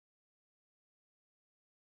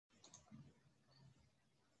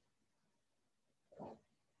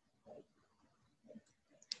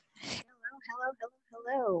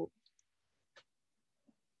Hello.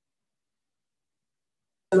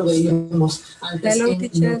 Lo veíamos antes Hello, en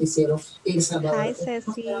teacher. el noticiero El Salvador. Hi,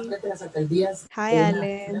 Ceci. Frente a las alcaldías, Hi,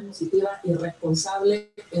 Ale. positiva y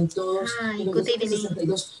responsable en todos Hi, los good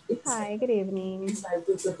 262. Hi, good evening.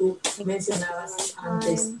 Que tú mencionabas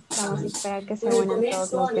antes. Vamos a esperar que se Bueno, unan con todos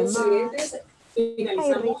esto, los amigos demás. televidentes, Hi,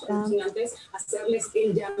 finalizamos, Rita. sin antes hacerles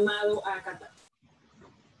el llamado a Qatar.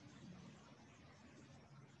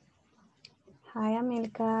 Hi,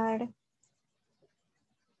 Amilcar.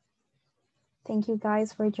 Thank you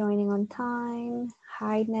guys for joining on time.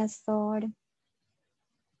 Hi, Nestor.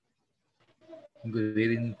 Good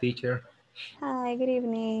evening, teacher. Hi, good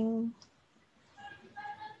evening.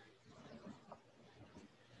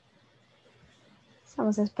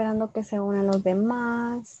 Estamos esperando que se unan los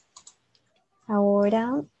demás.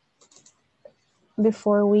 Ahora,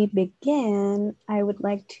 before we begin, I would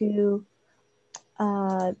like to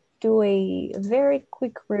do a very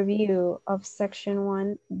quick review of section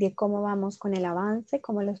 1 de cómo vamos con el avance,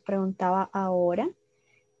 como les preguntaba ahora.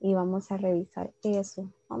 Y vamos a revisar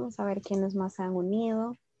eso. Vamos a ver quiénes más se han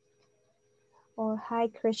unido. Oh, hi,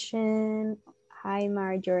 Christian. Hi,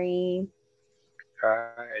 Marjorie.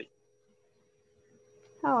 Hi.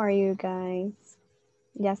 How are you guys?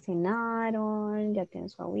 ¿Ya cenaron? ¿Ya tienen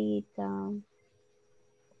su agüita?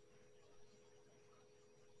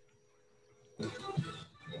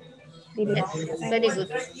 Very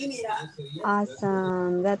good.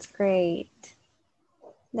 Awesome. That's great.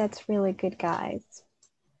 That's really good, guys.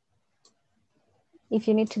 If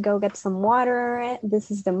you need to go get some water,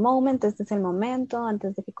 this is the moment. Este es el momento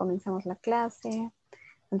antes de que comencemos la clase,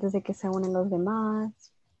 antes de que se unan los demás.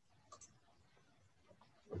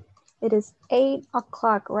 It is 8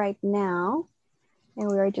 o'clock right now,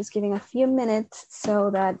 and we are just giving a few minutes so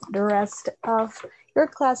that the rest of your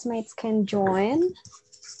classmates can join.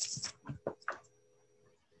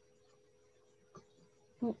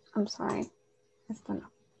 I'm sorry, esto no.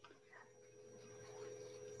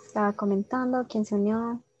 Estaba comentando, ¿quién se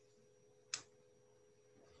unió?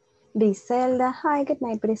 Briselda, hi, good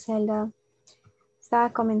night, Briselda.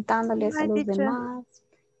 Estaba comentándoles a los demás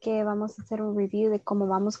que vamos a hacer un review de cómo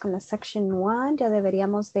vamos con la section 1. Ya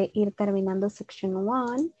deberíamos de ir terminando section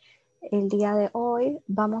 1. El día de hoy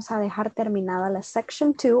vamos a dejar terminada la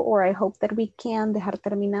section 2, or I hope that we can dejar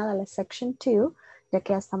terminada la section 2, ya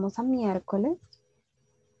que ya estamos a miércoles.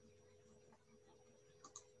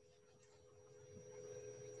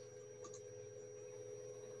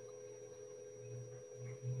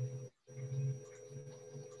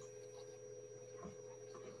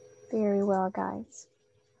 Very well, guys.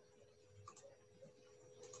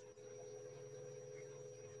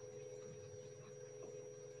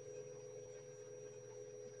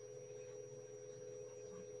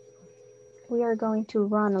 We are going to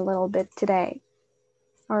run a little bit today.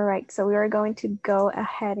 All right, so we are going to go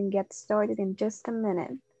ahead and get started in just a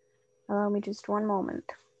minute. Allow me just one moment.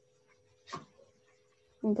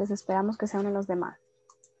 Mientras esperamos que se unan los demás.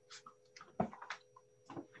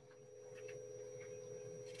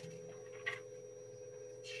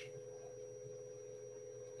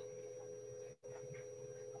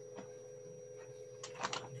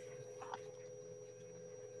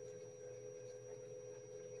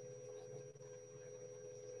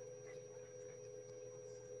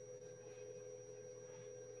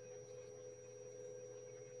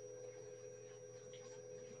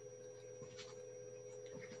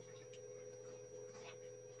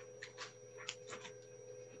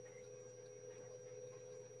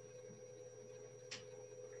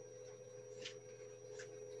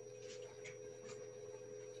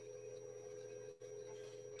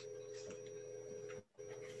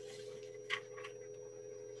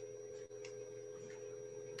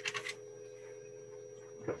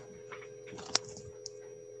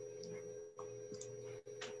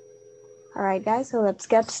 All right, guys, so let's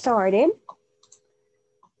get started.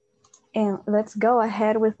 And let's go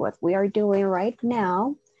ahead with what we are doing right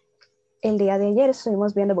now. El día de ayer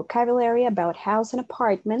estuvimos viendo vocabulary about house and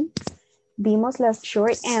apartment. Vimos las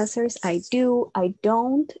short answers, I do, I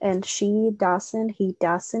don't, and she doesn't, he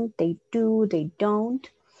doesn't, they do, they don't.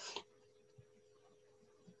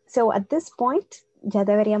 So at this point, ya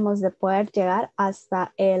deberíamos de poder llegar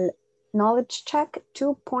hasta el knowledge check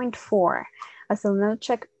 2.4. Hasta el knowledge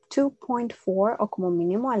check 2.4 o como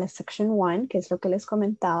mínimo a la section 1, que es lo que les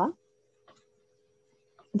comentaba.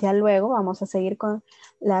 Ya luego vamos a seguir con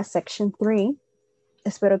la section 3.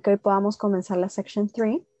 Espero que hoy podamos comenzar la section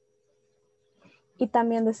 3. Y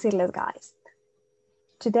también decirles, guys,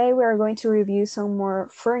 today we are going to review some more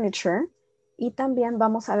furniture. Y también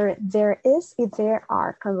vamos a ver there is y there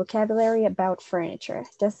are con vocabulary about furniture.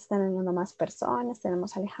 Ya se están uniendo más personas.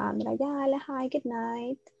 Tenemos a Alejandra Ayala. Hi, good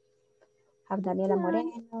night. Have Daniela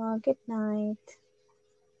Moreno. Good night.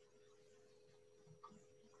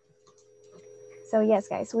 So yes,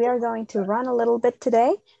 guys, we are going to run a little bit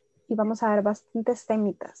today. Y vamos a ver bastantes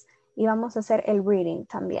temitas. Y vamos a hacer el reading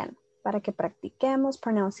también. Para que practiquemos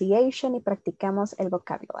pronunciation y practiquemos el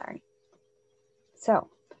vocabulary. So,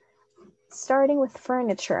 starting with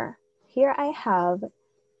furniture, here I have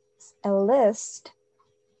a list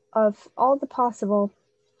of all the possible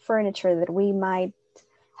furniture that we might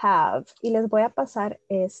have. Y les voy a pasar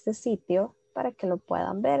este sitio para que lo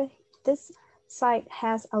puedan ver. This site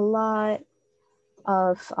has a lot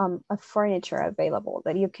of furniture available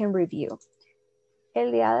that you can review.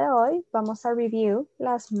 El día de hoy vamos a review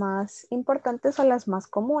las más importantes o las más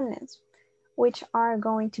comunes, which are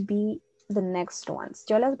going to be the next ones.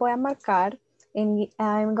 Yo las voy a marcar and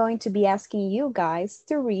I'm going to be asking you guys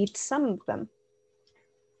to read some of them.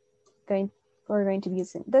 We're going to be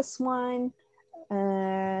using this one,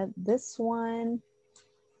 let's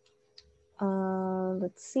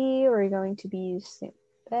see, we're going to be using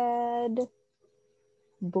bed,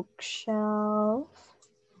 bookshelf,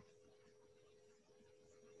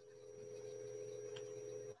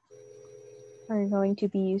 we're going to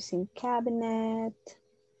be using cabinet,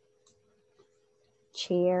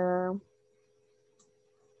 chair,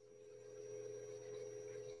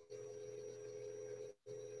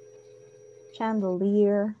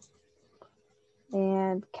 chandelier,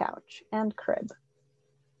 and couch, and crib,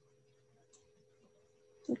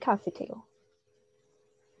 and coffee table.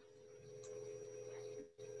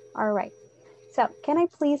 All right, so can I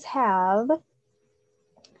please have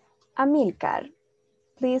Amilcar?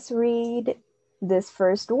 Please read this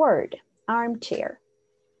first word, armchair.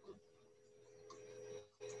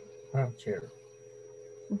 Armchair.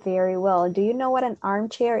 Very well. Do you know what an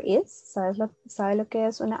armchair is? ¿Sabe lo que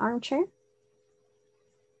es una armchair?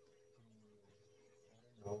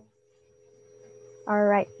 No. All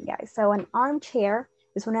right, guys. So an armchair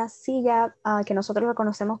es una silla que nosotros lo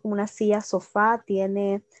conocemos como una silla sofá.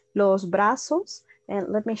 Tiene los brazos. And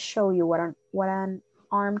let me show you what an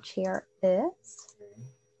armchair is.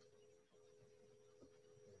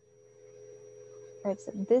 Right,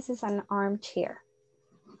 so this is an armchair.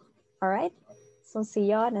 All right. So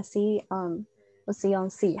sillón así, o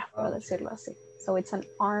silloncilla, por decirlo así. So it's an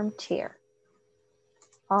armchair.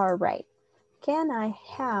 All right. Can I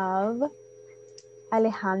have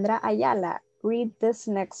Alejandra Ayala read this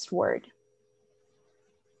next word?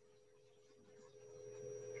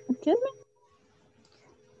 Excuse me?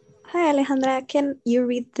 Hi, Alejandra. Can you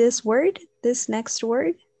read this word, this next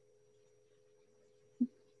word?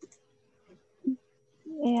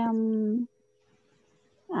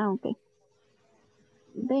 Okay.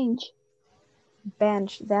 Bench.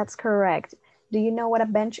 Bench, that's correct. Do you know what a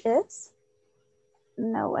bench is?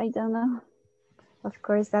 No, I don't know. Of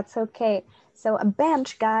course, that's okay. So a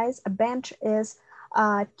bench, guys, a bench is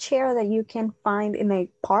a chair that you can find in a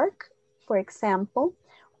park, for example,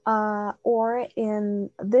 or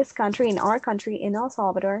in this country, in our country, in El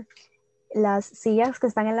Salvador, las sillas que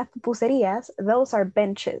están en las pupuserías, those are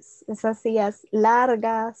benches. Esas sillas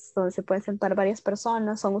largas, donde se pueden sentar varias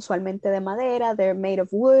personas, son usualmente de madera, they're made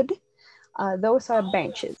of wood. Those are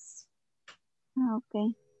benches.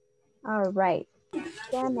 Okay. All right.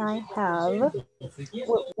 Can I have,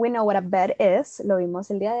 we know what a bed is, lo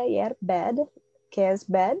vimos el día de ayer, bed. ¿Qué es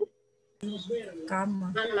bed?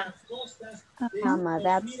 Cama. Cama,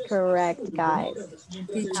 that's correct, guys.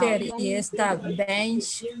 Teacher, y esta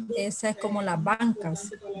bench, esa es como las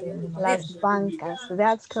bancas. Las bancas,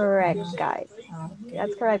 that's correct, guys. Okay.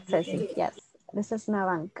 That's correct, Ceci, yes. This is una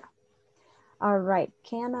banca. All right,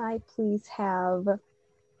 can I please have,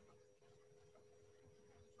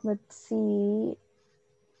 let's see,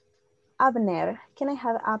 Abner. Can I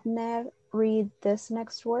have Abner read this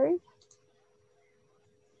next word?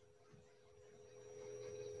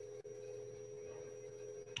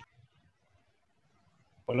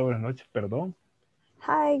 Hola, buenas noches, perdón.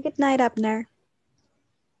 Hi, good night, Abner.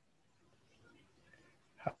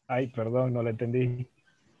 Ay, perdón, no lo entendí.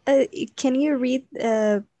 Can you read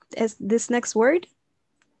this next word?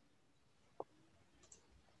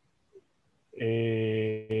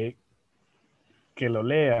 Que lo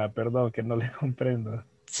lea, perdón, que no le comprendo.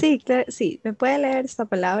 Sí, claro, sí. ¿Me puede leer esta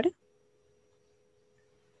palabra?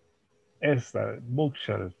 Esta,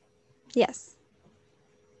 bookshelf. Yes.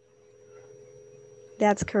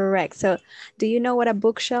 That's correct. So, do you know what a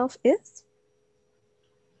bookshelf is?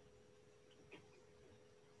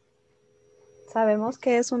 ¿Sabemos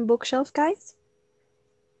qué es un bookshelf, guys?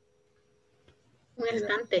 Un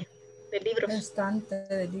estante de libros. Estante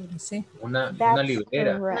de libros, sí. Una That's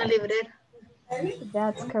librera. Una correct. librera.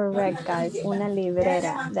 That's correct, guys. Una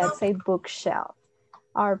librera. That's a bookshelf.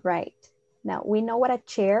 All right. Now, we know what a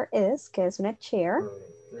chair is, que es una chair.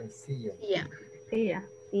 Yeah. Yeah.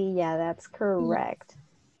 Yeah, that's correct.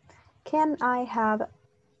 Can I have,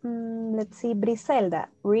 let's see, Briselda,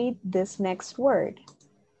 read this next word.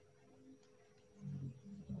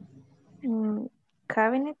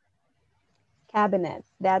 Cabinet. Cabinet,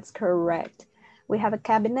 that's correct. We have a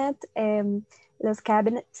cabinet. Los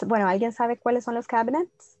cabinets, bueno, ¿alguien sabe cuáles son los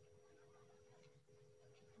cabinets?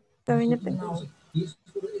 Gabinete. No. Los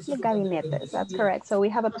gabinetes, that's correct. So we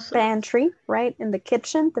have a pantry, right? In the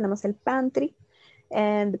kitchen tenemos el pantry,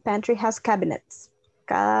 and the pantry has cabinets.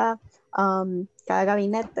 Cada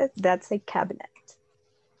gabinete, that's a cabinet.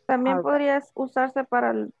 También All right. podrías usarse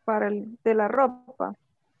para el de la ropa.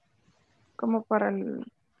 Como para el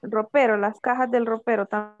ropero, las cajas del ropero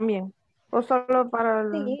también. O solo para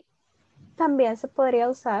el... Sí, también se podría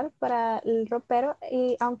usar para el ropero,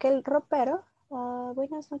 y aunque el ropero,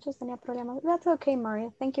 buenas noches, tenía problemas. That's okay,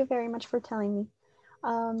 Maria. Thank you very much for telling me.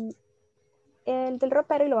 El del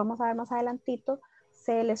ropero, y lo vamos a ver más adelantito,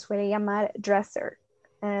 se le suele llamar dresser.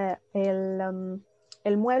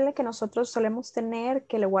 El mueble que nosotros solemos tener,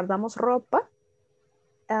 que le guardamos ropa,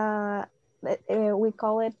 we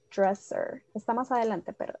call it dresser. Está más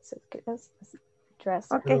adelante, pero es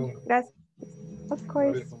dresser. Ok, gracias. Of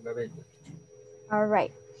course. All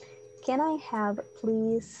right. Can I have,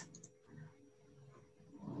 please,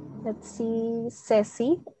 let's see,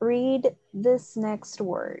 Ceci, read this next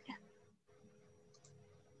word.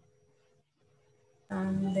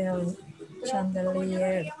 Chandelier.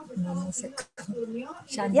 No sé.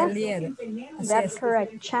 Chandelier. Yes, that's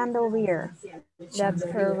correct. Chandelier. That's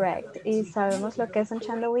correct. ¿Y sabemos lo que es un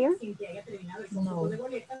chandelier? No.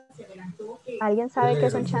 ¿Alguien sabe qué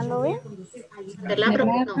es un chandelier? Candelabro.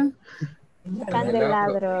 No.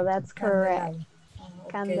 Candelabro, that's correct. Okay.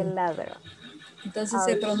 Candelabro. Entonces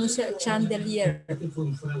se pronuncia chandelier.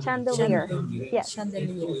 Chandelier. Yes,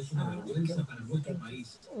 Chandelier. Okay.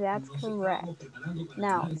 that's correct.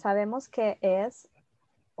 Now, sabemos que es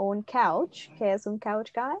un couch. ¿Qué es un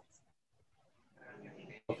couch, guys?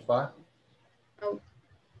 Sofá.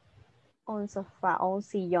 Un sofá, un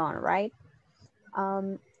sillón, right?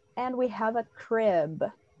 And we have a crib.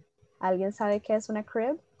 ¿Alguien sabe qué es una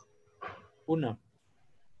crib? Una.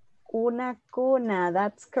 Una cuna,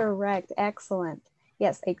 that's correct, excellent.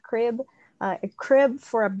 Yes, a crib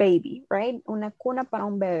for a baby, right? Una cuna para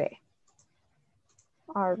un bebé.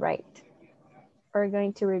 All right. We're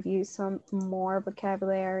going to review some more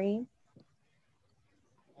vocabulary.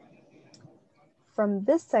 From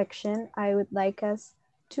this section, I would like us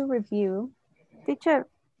to review. Teacher,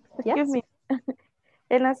 excuse me.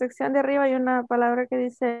 En la sección de arriba hay una palabra que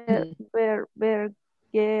dice ver,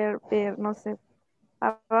 no sé.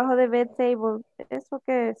 Abajo de bed table. ¿Eso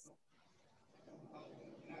qué es?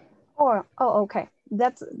 Oh, okay.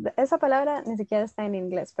 Esa palabra ni siquiera está en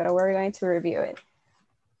inglés, pero we're going to review it.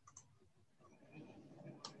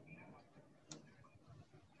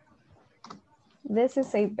 This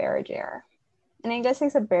is a bergère. En inglés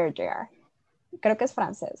es a bergère. Creo que es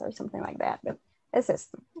francés or something like that. But es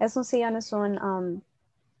esto. Es un sillón,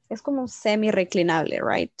 es como un semi-reclinable,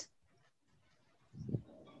 right?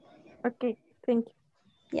 Okay, thank you.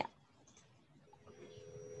 Yeah.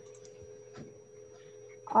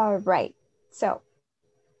 All right. So,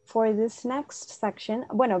 for this next section,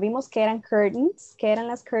 bueno, vimos que eran curtains. ¿Qué eran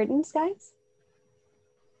las curtains, guys?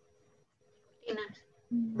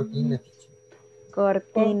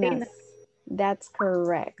 Cortinas. That's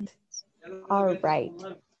correct. All right.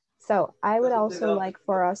 So I would also like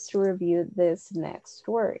for us to review this next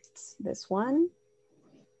words. This one.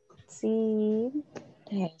 Let's see.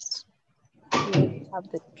 Yes. We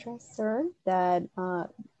have the dresser that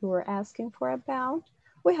we were asking for about.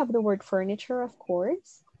 We have the word furniture, of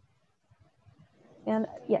course. And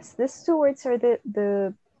yes, these two words are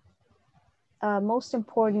the most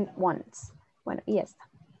important ones. Bueno, yes.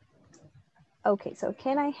 Okay, so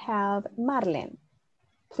can I have Marlene?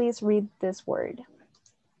 Please read this word.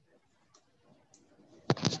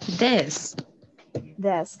 Desk.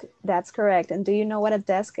 Desk, that's correct. And do you know what a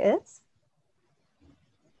desk is?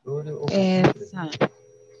 It's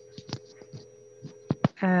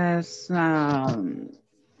it's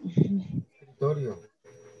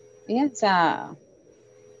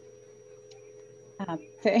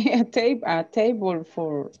a table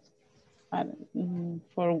for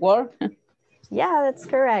work. Yeah, that's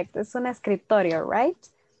correct. It's un escritorio, right?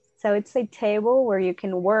 So it's a table where you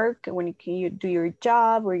can work, when you do your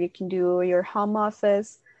job, where you can do your home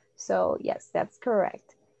office. So yes, that's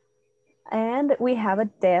correct. And we have a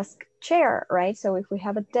desk chair, right? So if we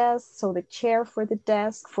have a desk, so the chair for the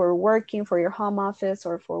desk, for working, for your home office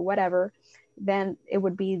or for whatever, then it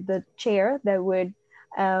would be the chair that would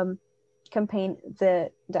contain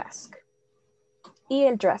the desk. Y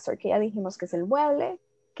el dresser, que ya dijimos que es el mueble,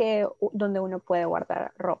 donde uno puede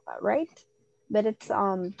guardar ropa, right? But it's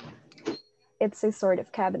a sort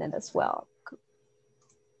of cabinet as well.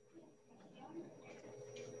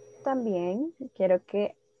 También quiero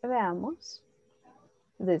que veamos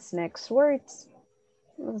these next words.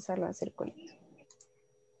 Vamos a hacerlo en circulito.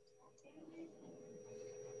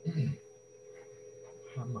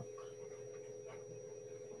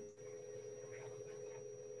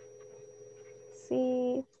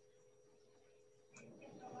 Sí.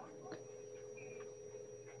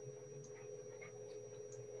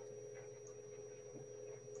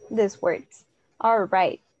 These words. All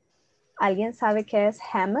right. ¿Alguien sabe qué es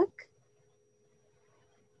hammock?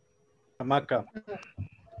 Hamaca.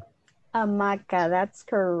 Hamaca, that's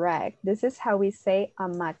correct. This is how we say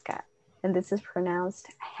hamaca. And this is pronounced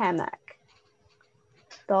hammock.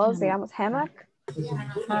 Todos digamos hammock.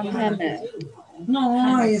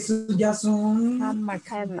 No, eso ya son...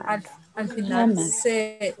 Hammock. Al final Hammock.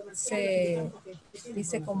 se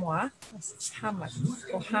dice como A, hammock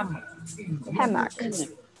o hammock. Hammock.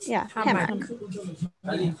 Yeah, hammock.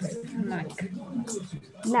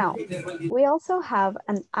 Now, we also have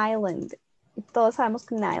an island. Todos sabemos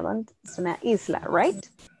que un island es una isla, right?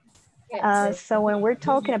 So when we're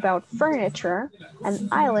talking about furniture, an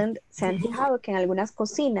island, se han fijado que en algunas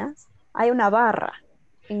cocinas hay una barra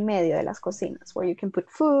en medio de las cocinas where you can put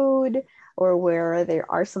food or where there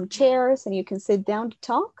are some chairs and you can sit down to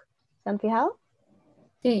talk. ¿Se han fijado?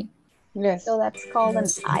 Sí. Yes. So that's called an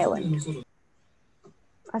island.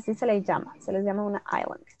 Así se les llama una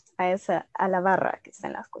island, a la barra que está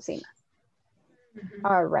en las cocinas.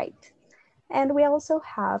 All right. And we also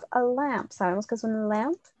have a lamp. ¿Sabemos qué es un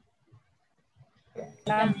lamp?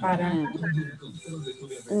 Lámpara.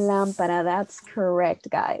 Lámpara, that's correct,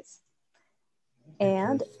 guys.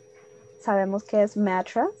 And ¿sabemos qué es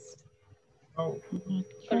mattress?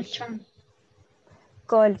 Colchón.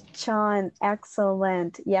 Colchón,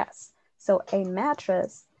 excellent, yes. So a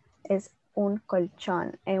mattress is un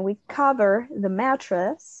colchón, and we cover the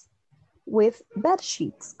mattress with bed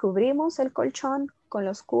sheets. Cubrimos el colchón con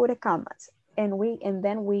los cubrecamas, and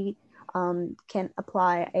then we can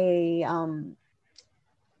apply a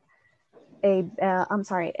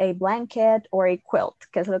blanket or a quilt,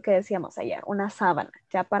 que es lo que decíamos ayer, una sábana,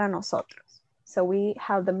 ya para nosotros. So we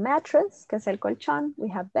have the mattress, que es el colchón, we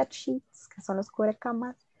have bed sheets, que son los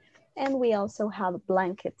cubrecamas, and we also have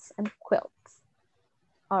blankets and quilts.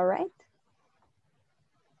 All right.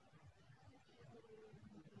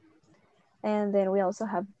 And then we also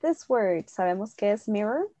have this word. ¿Sabemos qué es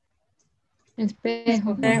mirror?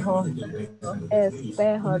 Espejo.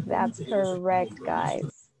 Espejo, that's correct,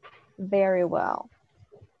 guys. Very well.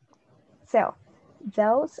 So,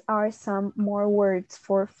 those are some more words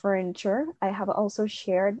for furniture. I have also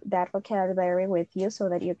shared that vocabulary with you so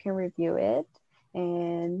that you can review it.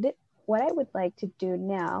 And what I would like to do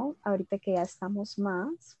now, ahorita que ya estamos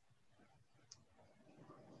más,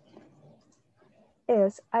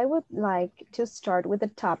 is I would like to start with the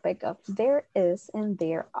topic of there is and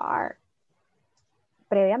there are.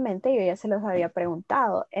 Previamente yo ya se los había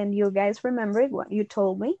preguntado, and you guys remembered what you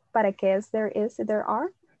told me. ¿Para qué es there is y there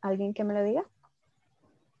are? ¿Alguien que me lo diga?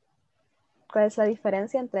 ¿Cuál es la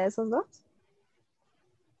diferencia entre esos dos?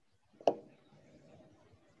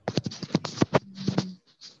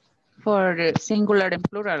 For singular and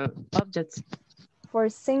plural objects. For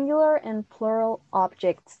singular and plural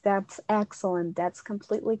objects, that's excellent. That's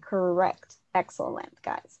completely correct. Excellent,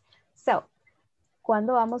 guys. So,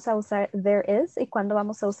 ¿cuándo vamos a usar there is y cuándo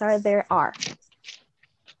vamos a usar there are?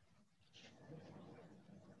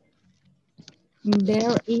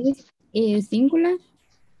 There is singular.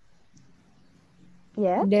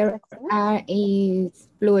 Yes. There excellent. are is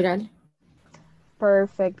plural.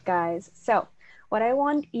 Perfect, guys. So, what I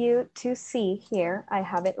want you to see here, I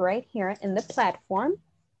have it right here in the platform.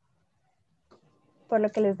 Por lo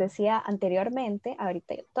que les decía anteriormente,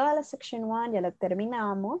 ahorita toda la section 1 ya la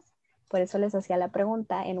terminamos. Por eso les hacía la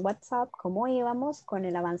pregunta en WhatsApp, ¿cómo íbamos con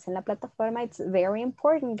el avance en la plataforma? It's very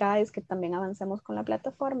important, guys, que también avancemos con la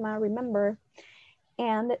plataforma, remember.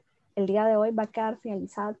 And el día de hoy va a quedar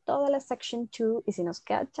finalizada toda la section 2 y si nos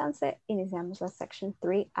queda chance, iniciamos la section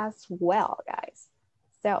 3 as well, guys.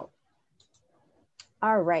 So,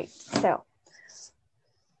 all right, so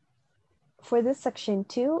for this section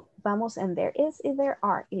 2, vamos en there is y there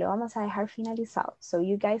are, y lo vamos a dejar finalizado. So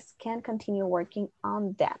you guys can continue working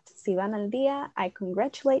on that. Si van al día, I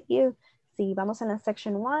congratulate you. Si vamos en la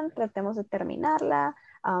section 1, tratemos de terminarla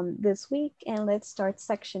this week, and let's start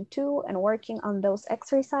section 2 and working on those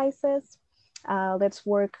exercises. Let's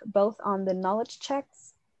work both on the knowledge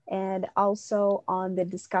checks and also on the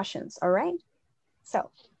discussions, all right? So,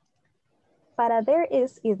 para there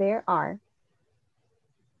is y there are,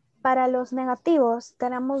 para los negativos,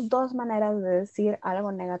 tenemos dos maneras de decir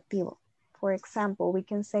algo negativo. For example, we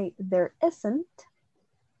can say there isn't,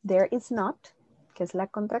 there is not, que es la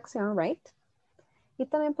contracción, right? Y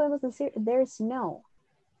también podemos decir there's no.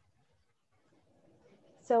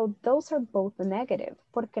 So those are both negative,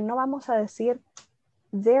 porque no vamos a decir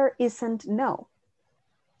there isn't no.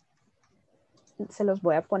 Se los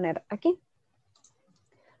voy a poner aquí.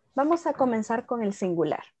 Vamos a comenzar con el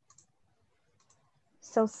singular.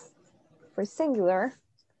 So, for singular,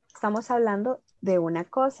 estamos hablando de una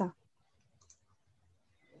cosa.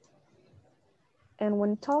 And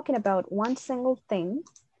when talking about one single thing,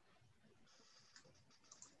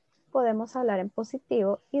 podemos hablar en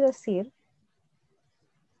positivo y decir,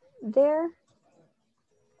 there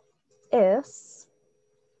is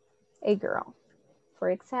a girl. For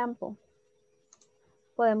example,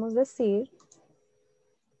 podemos decir,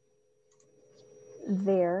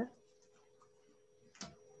 there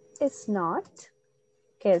is not,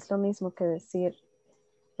 que es lo mismo que decir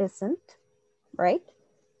isn't, right?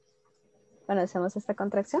 Cuando hacemos esta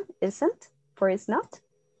contracción, isn't for is not.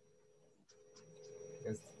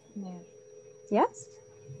 Yes. Yes?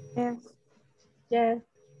 Yes. Yes.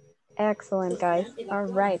 Excellent, guys. All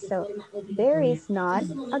right, so there is not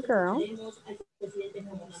a girl.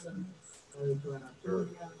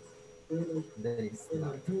 There is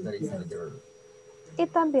not a girl. Y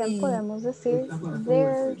también podemos decir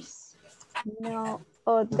there's no,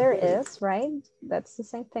 oh, there is, right? That's the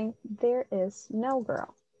same thing. There is no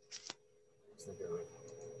girl.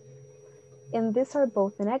 And these are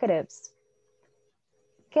both negatives.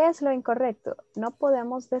 ¿Qué es lo incorrecto? No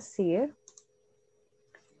podemos decir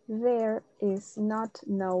there is not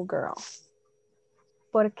no girl.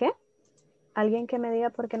 ¿Por qué? ¿Alguien que me diga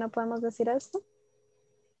por qué no podemos decir esto?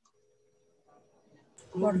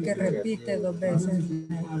 Porque repite dos veces.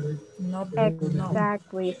 No,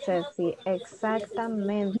 Exactly, Ceci,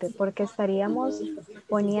 exactamente, porque estaríamos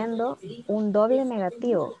poniendo un doble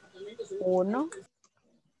negativo, 1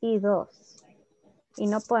 y 2. Y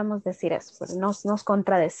no podemos decir eso, porque nos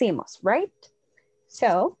contradecimos, right?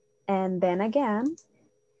 So, and then again,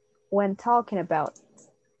 when talking about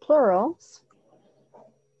plurals,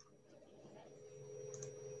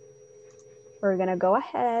 we're gonna go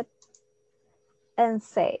ahead and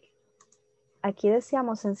say, aquí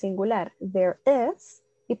decíamos en singular, there is,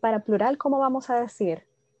 y para plural, ¿cómo vamos a decir?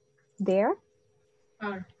 There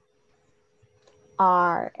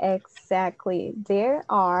are, exactly. There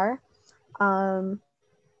are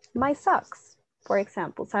my socks, for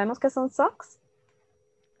example. ¿Sabemos qué son socks?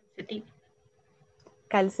 Calcetín.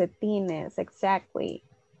 Calcetines, exactly.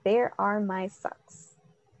 There are my socks.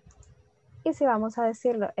 Y si vamos a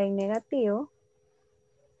decirlo en negativo,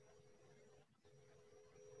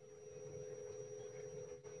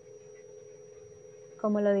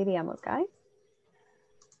 ¿cómo lo diríamos, guys?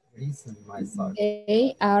 My socks.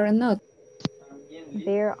 They are not.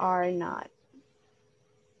 There are not.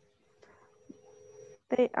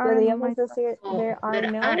 They are Podríamos decir Oh, there are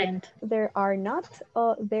there no, aren't. there are not,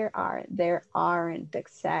 o there are, there aren't,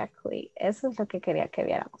 exactly. Eso es lo que quería que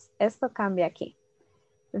viéramos. Esto cambia aquí.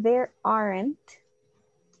 There aren't,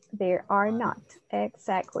 there are not,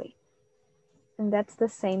 exactly. And that's the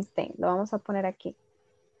same thing. Lo vamos a poner aquí.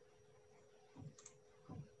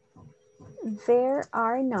 There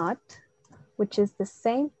are not, which is the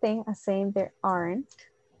same thing as saying there aren't.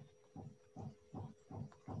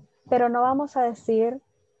 Pero no vamos a decir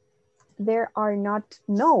there are not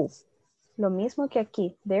no. Lo mismo que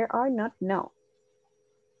aquí. There are not no.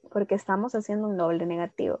 Porque estamos haciendo un doble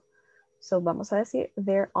negativo. So vamos a decir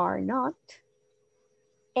there are not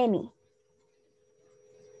any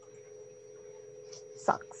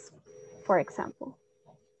socks, for example.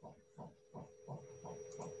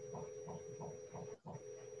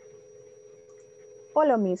 O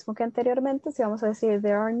lo mismo que anteriormente, si vamos a decir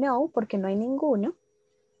there are no, porque no hay ninguno,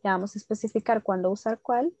 ya vamos a especificar cuándo usar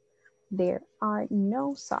cuál. There are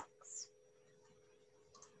no socks.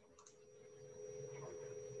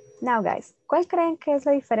 Now, guys, ¿cuál creen que es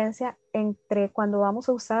la diferencia entre cuando vamos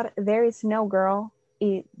a usar there is no girl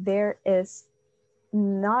y there is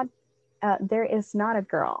not a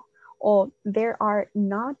girl? O there are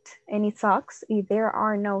not any socks y there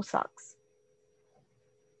are no socks.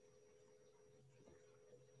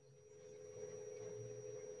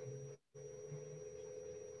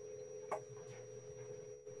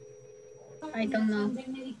 I don't know.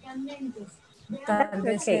 Tal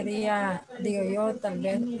vez Okay. sería, digo yo, tal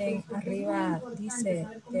vez en arriba dice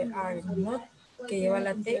there are not, que lleva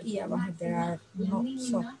la T y abajo there are no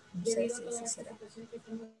so. No sé si eso será.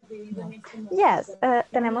 No. Yes,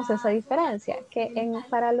 tenemos esa diferencia, que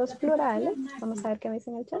para los plurales, vamos a ver qué me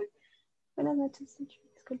dice en el chat. Buenas noches.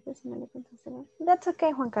 Disculpe si no le contesté. That's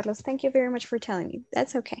okay, Juan Carlos. Thank you very much for telling me.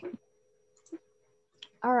 That's okay.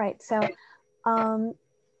 All right, so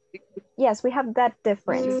yes, we have that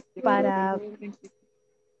difference. Para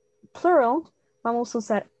plural, vamos a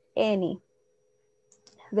usar any.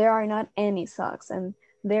 There are not any socks and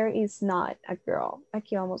there is not a girl.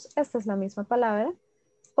 Aquí vamos, esta es la misma palabra.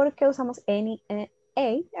 Porque usamos any, a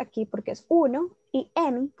aquí porque es uno y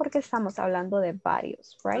any porque estamos hablando de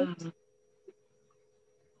varios, right?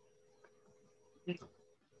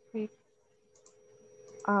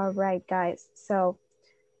 All right, guys. So,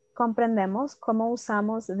 ¿comprendemos cómo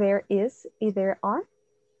usamos there is y there are?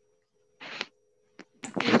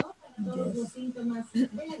 Yes.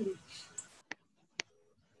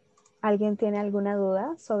 ¿Alguien tiene alguna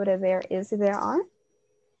duda sobre there is y there are?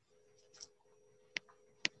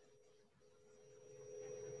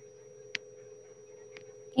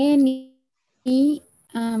 Any,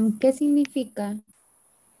 ¿qué significa?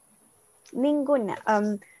 Ninguna.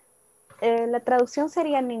 La traducción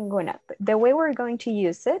sería ninguna. The way we're going to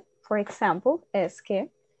use it, for example, es que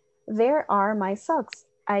there are my socks.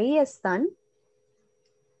 Ahí están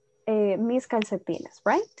mis calcetines,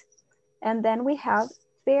 right? And then we have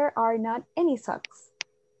there are not any socks.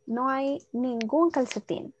 No hay ningún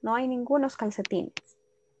calcetín. No hay ningunos calcetines.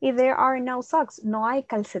 Y there are no socks. No hay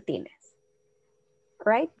calcetines.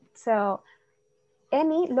 Right? So,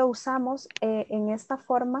 any lo usamos en esta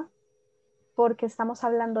forma porque estamos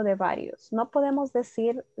hablando de varios. No podemos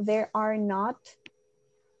decir there are not,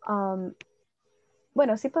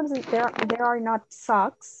 bueno, sí podemos decir there are not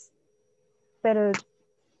socks, pero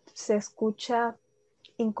se escucha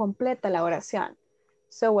incompleta la oración.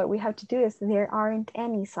 So what we have to do is there aren't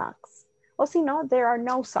any socks. O si no, there are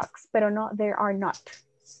no socks, pero no, there are not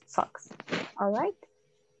socks. All right?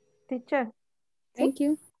 Teacher, Thank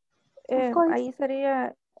you. Of course. ahí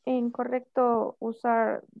sería incorrecto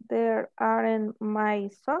usar there aren't my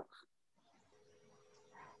socks.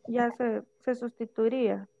 Ya se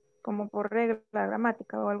sustituiría como por regla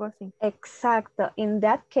gramática o algo así. Exacto. In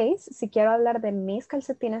that case, si quiero hablar de mis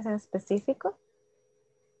calcetines en específico,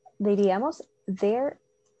 diríamos there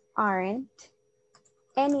aren't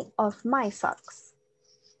any of my socks.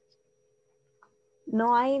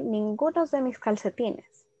 No hay ninguno de mis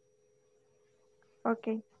calcetines.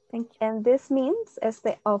 Ok, thank you. And this means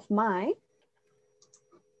of my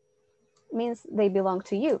means they belong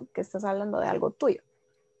to you, que estás hablando de algo tuyo.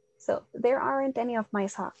 So, there aren't any of my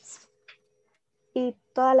socks. Y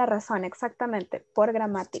toda la razón, exactamente, por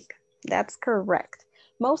gramática. That's correct.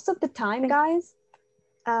 Most of the time, guys,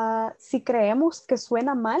 si creemos que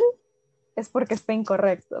suena mal, es porque está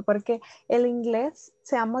incorrecto, porque el inglés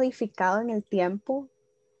se ha modificado en el tiempo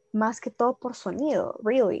más que todo por sonido,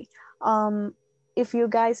 really. If you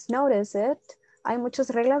guys notice it, hay muchas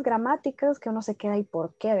reglas gramáticas que uno se queda y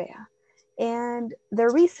por qué, vea. And the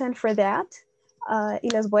reason for that, y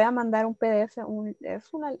les voy a mandar un PDF,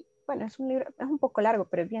 es un libro, es un poco largo,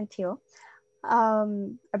 pero es bien chido,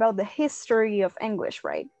 about the history of English,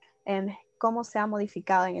 right? And cómo se ha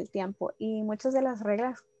modificado en el tiempo. Y muchas de las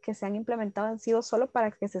reglas que se han implementado han sido solo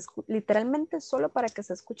para que literalmente solo para que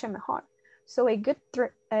se escuche mejor. So a good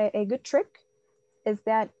trick is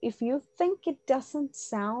that if you think it doesn't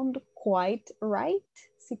sound quite right,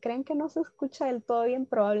 si creen que no se escucha del todo bien,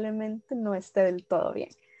 probablemente no esté del todo bien.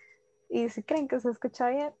 Y si creen que se escucha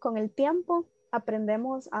bien, con el tiempo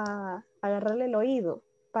aprendemos a agarrarle el oído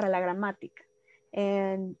para la gramática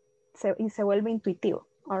y se vuelve intuitivo,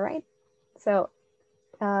 all right? So,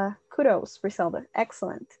 kudos, Griselda,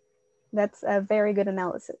 excellent. That's a very good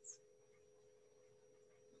analysis.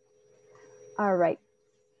 All right,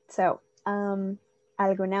 so,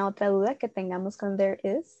 ¿alguna otra duda que tengamos con there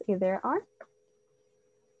is y there are?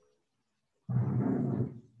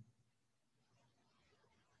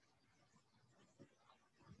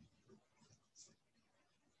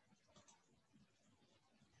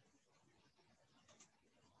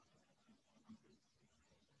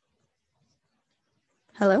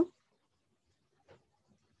 Hello?